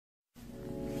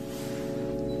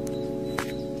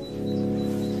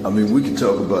I mean, we can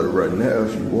talk about it right now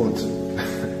if you want to.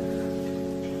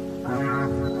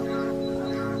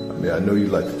 I mean, I know you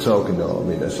like to talk and all. I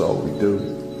mean, that's all we do.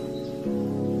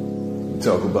 We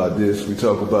talk about this, we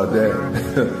talk about that.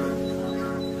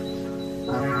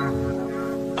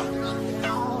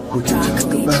 We can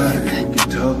talk about it, we can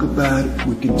talk about it,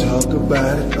 we can talk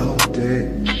about it all day.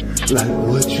 Like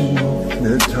what you want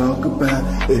to talk about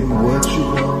and what you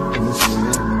want to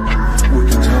say. We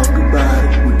can talk about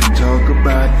it, we can talk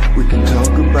about it, we can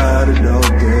talk about it all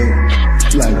day.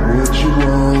 Like what you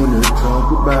want to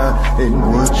talk about and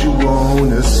what you want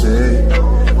to say.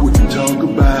 We can talk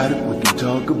about it, we can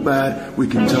talk about it, we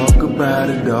can talk about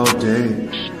it all day.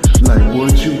 Like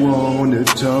what you want to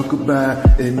talk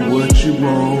about and what you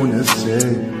want to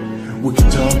say. We can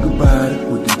talk about it,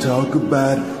 we can talk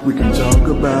about it, we can talk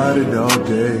about it all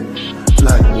day.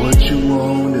 Like what you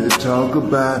want to talk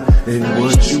about and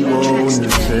what you want to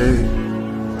say.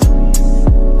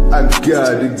 I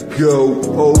gotta go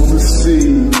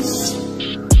overseas.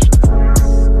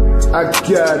 I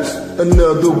got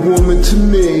another woman to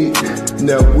meet.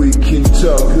 Now we can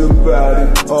talk about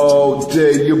it all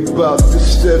day, about the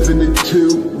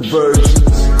 72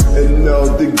 versions and all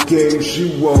the games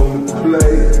you wanna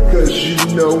play. Cause you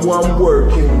know I'm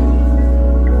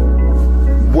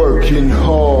working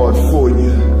hard for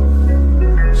you.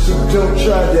 So don't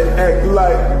try to act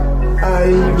like I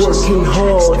ain't working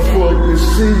hard for you.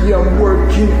 See, I'm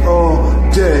working all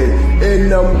day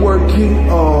and I'm working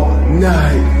all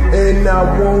night. And I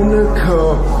wanna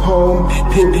come home,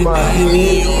 put my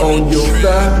head on your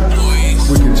thigh.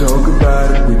 We can talk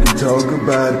about it, we can talk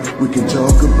about it, we can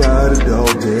talk about it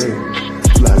all day.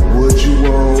 Like what you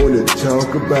wanna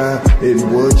talk about and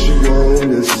what you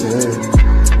wanna say.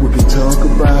 We can talk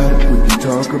about it, we can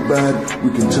talk about it, we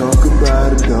can talk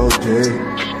about it all day.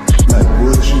 Like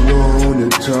what you wanna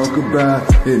talk about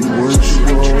and what you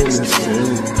wanna say.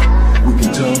 We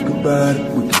can talk about it,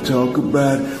 we can talk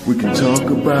about it, we can talk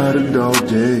about it all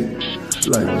day.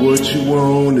 Like what you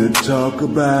wanna talk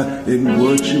about and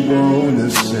what you wanna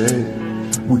say.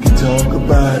 We can talk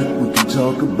about it, we can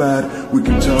talk about it, we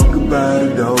can talk about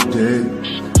it all day.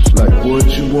 Like what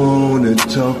you wanna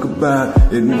talk about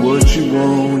and what you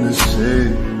wanna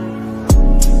say.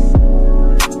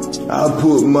 I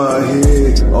put my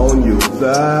head on your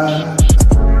thigh.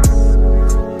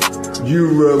 You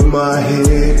rub my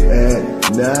head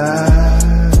at night.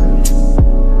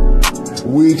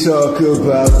 We talk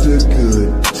about the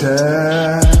good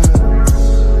times.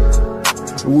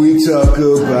 We talk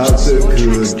about the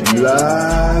good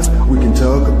life. We can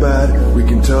talk about it, we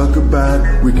can talk about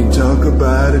it, we can talk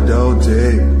about it all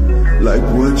day. Like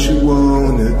what you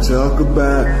wanna talk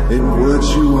about and what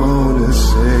you wanna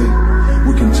say.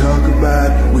 We can talk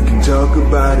about it, we can talk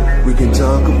about it, we can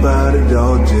talk about it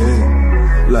all day.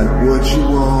 Like what you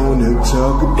wanna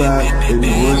talk about and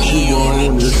what you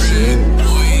wanna say.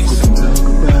 We can talk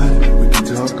about it, we can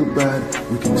talk about it,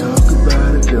 we can talk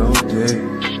about it all day.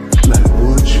 Like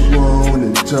what you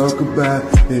wanna talk about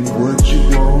and what you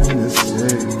wanna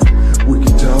say. We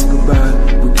can talk about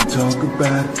it, we can talk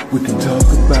about it, we can talk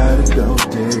about it all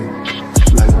day.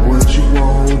 Like what you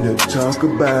wanna talk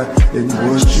about and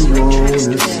what you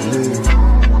wanna say.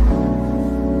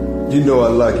 You know I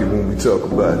like it when we talk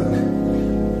about it.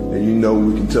 And you know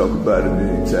we can talk about it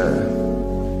anytime.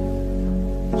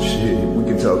 Shit, we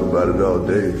can talk about it all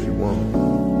day if you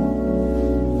want.